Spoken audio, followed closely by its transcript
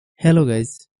Hello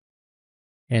guys,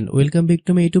 and welcome back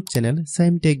to my YouTube channel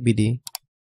Shaem Tech BD.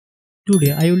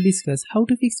 Today I will discuss how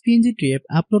to fix Pngtree app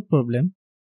upload problem.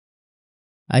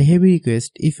 I have a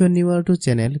request: if you are newer to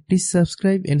channel, please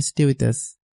subscribe and stay with us.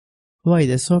 Why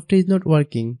the software is not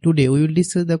working? Today we will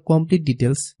discuss the complete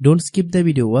details. Don't skip the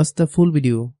video, watch the full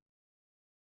video.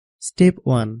 Step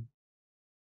 1.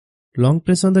 Long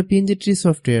press on the Pngtree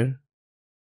software.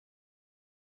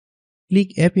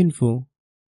 Click App Info.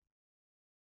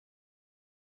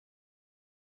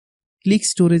 Click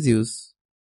Storage Use.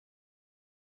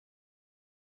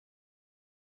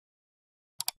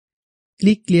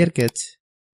 Click Clear Cache.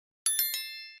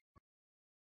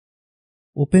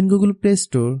 Open Google Play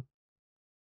Store.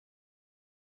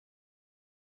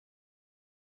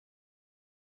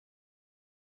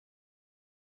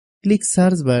 Click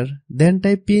Search Bar, then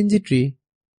type Pngtree.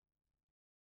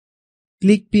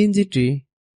 Click Pngtree.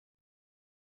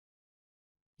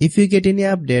 If you get any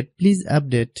update, please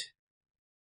update.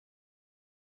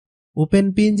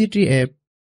 Open Pngtree app.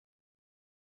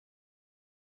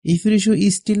 If your issue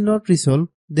is still not resolved,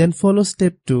 then follow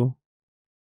step 2.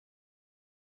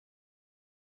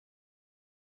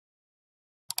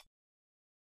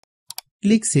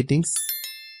 Click Settings.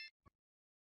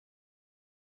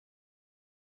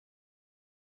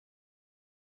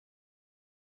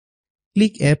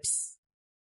 Click Apps.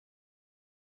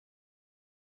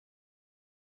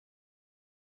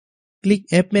 Click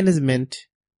App Management.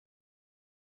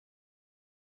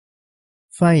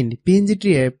 Find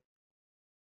Pngtree app.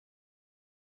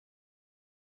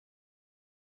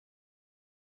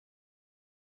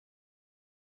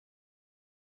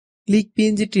 Click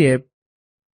Pngtree app.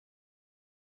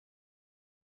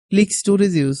 Click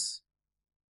Storage Use.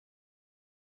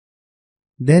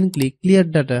 Then click Clear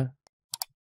Data.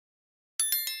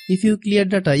 If you clear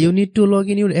data, you need to log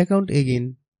in your account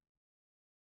again.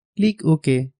 Click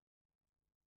OK.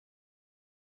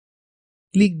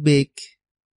 Click Back.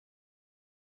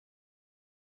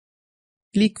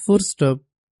 Click Force Stop.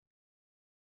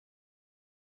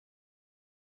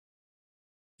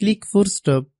 Click Force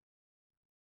Stop.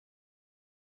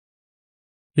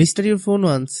 Restart your phone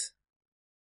once.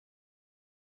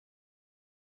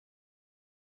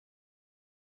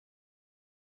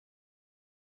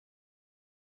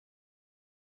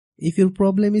 If your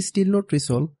problem is still not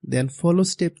resolved, then follow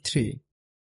step 3.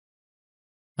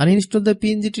 Uninstall the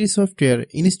Pngtree software,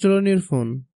 install on your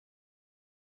phone.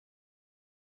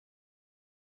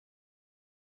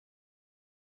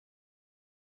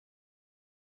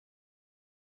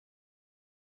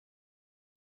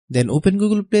 Then open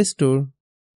Google Play Store.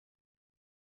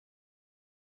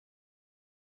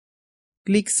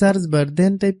 Click Search Bar,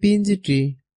 then type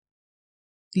Pngtree.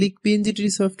 Click Pngtree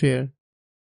software.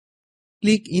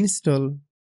 Click Install.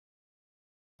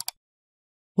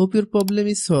 Hope your problem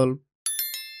is solved.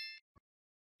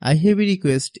 I have a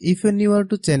request: if you are newer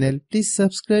to channel, please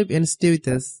subscribe and stay with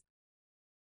us.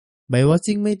 By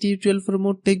watching my tutorial for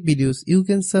more tech videos, you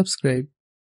can subscribe.